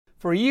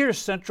For years,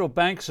 central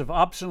banks have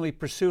obstinately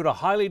pursued a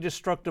highly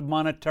destructive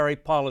monetary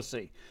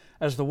policy.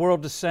 As the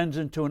world descends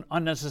into an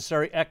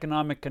unnecessary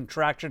economic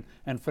contraction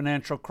and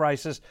financial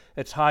crisis,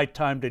 it's high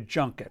time to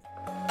junk it.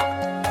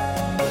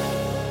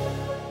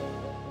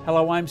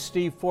 Hello, I'm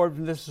Steve Forbes,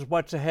 and this is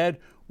What's Ahead,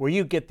 where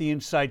you get the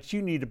insights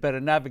you need to better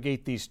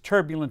navigate these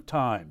turbulent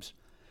times.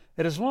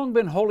 It has long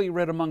been wholly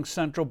read among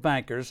central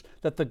bankers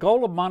that the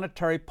goal of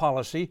monetary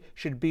policy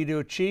should be to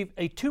achieve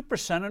a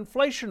 2%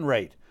 inflation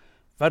rate.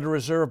 Federal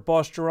Reserve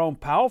boss Jerome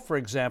Powell, for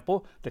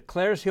example,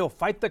 declares he'll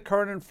fight the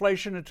current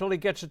inflation until he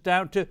gets it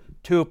down to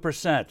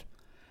 2%.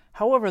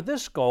 However,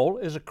 this goal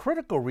is a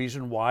critical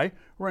reason why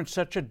we're in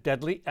such a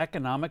deadly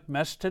economic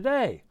mess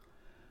today.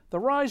 The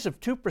rise of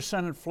 2%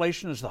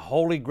 inflation as the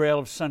holy grail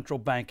of central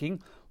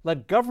banking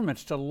led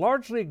governments to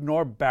largely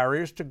ignore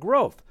barriers to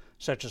growth,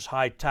 such as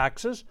high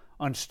taxes,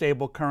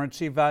 unstable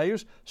currency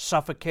values,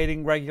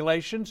 suffocating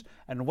regulations,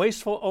 and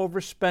wasteful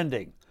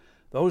overspending.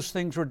 Those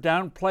things were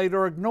downplayed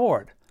or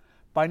ignored.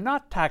 By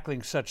not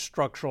tackling such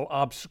structural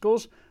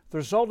obstacles, the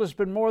result has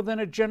been more than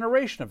a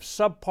generation of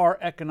subpar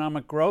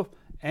economic growth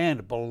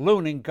and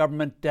ballooning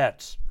government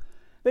debts.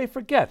 They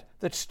forget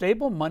that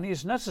stable money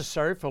is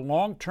necessary for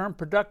long-term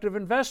productive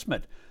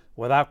investment.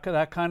 Without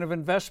that kind of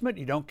investment,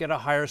 you don't get a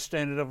higher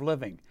standard of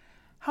living.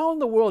 How in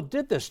the world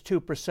did this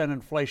 2%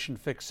 inflation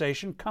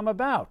fixation come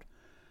about?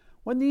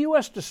 When the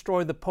U.S.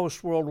 destroyed the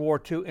post-World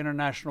War II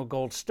international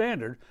gold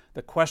standard,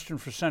 the question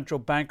for central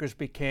bankers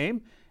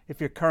became, if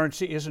your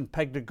currency isn't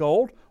pegged to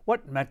gold,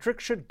 what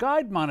metrics should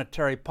guide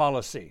monetary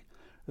policy?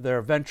 Their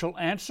eventual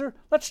answer,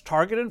 let's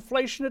target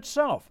inflation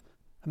itself.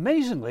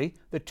 Amazingly,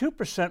 the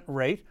 2%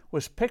 rate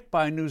was picked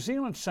by a New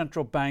Zealand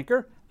central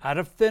banker out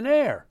of thin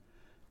air.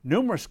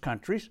 Numerous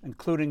countries,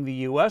 including the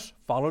U.S.,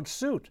 followed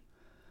suit.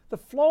 The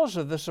flaws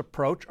of this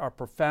approach are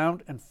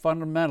profound and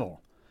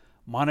fundamental.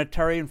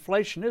 Monetary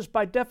inflation is,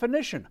 by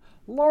definition,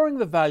 lowering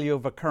the value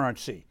of a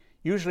currency,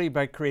 usually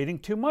by creating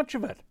too much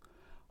of it.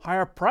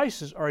 Higher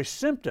prices are a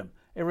symptom,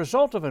 a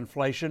result of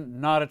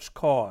inflation, not its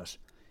cause.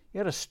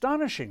 Yet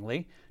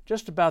astonishingly,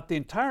 just about the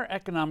entire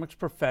economics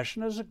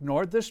profession has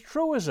ignored this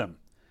truism.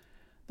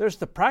 There's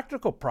the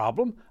practical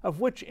problem of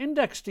which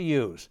index to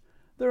use.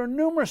 There are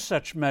numerous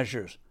such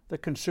measures: the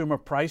Consumer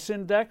Price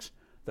Index,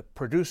 the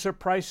Producer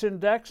Price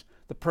Index,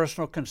 the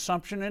Personal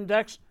Consumption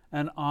Index,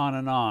 and on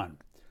and on.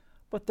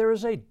 But there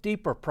is a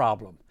deeper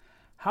problem.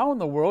 How in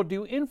the world do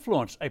you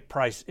influence a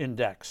price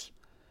index?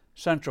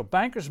 Central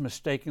bankers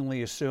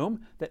mistakenly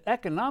assume that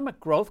economic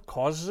growth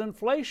causes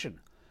inflation.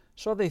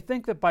 So they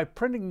think that by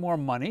printing more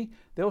money,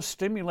 they'll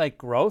stimulate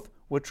growth,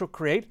 which will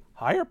create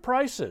higher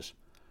prices.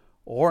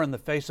 Or in the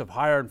face of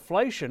higher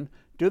inflation,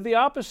 do the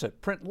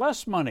opposite, print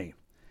less money.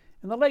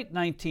 In the late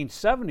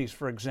 1970s,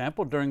 for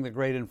example, during the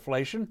Great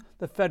Inflation,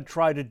 the Fed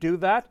tried to do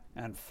that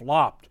and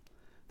flopped.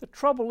 The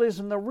trouble is,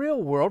 in the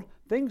real world,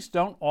 things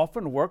don't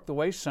often work the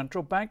way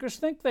central bankers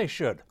think they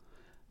should.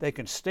 They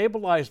can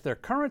stabilize their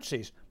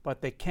currencies,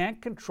 but they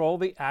can't control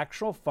the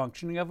actual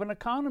functioning of an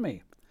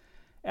economy.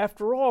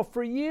 After all,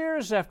 for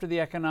years after the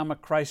economic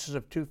crisis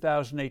of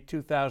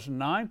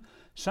 2008-2009,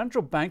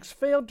 central banks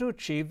failed to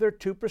achieve their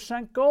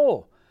 2%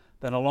 goal.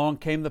 Then along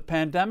came the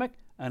pandemic,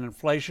 and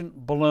inflation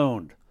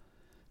ballooned.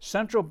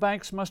 Central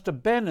banks must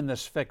abandon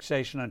this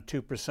fixation on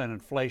 2%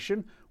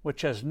 inflation,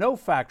 which has no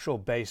factual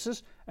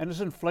basis and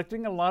is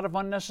inflicting a lot of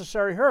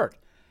unnecessary hurt.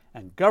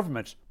 And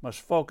governments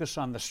must focus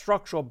on the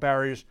structural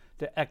barriers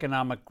to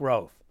economic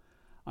growth.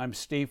 I'm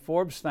Steve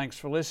Forbes. Thanks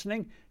for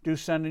listening. Do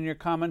send in your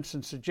comments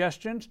and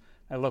suggestions.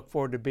 I look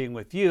forward to being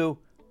with you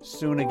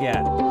soon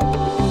again.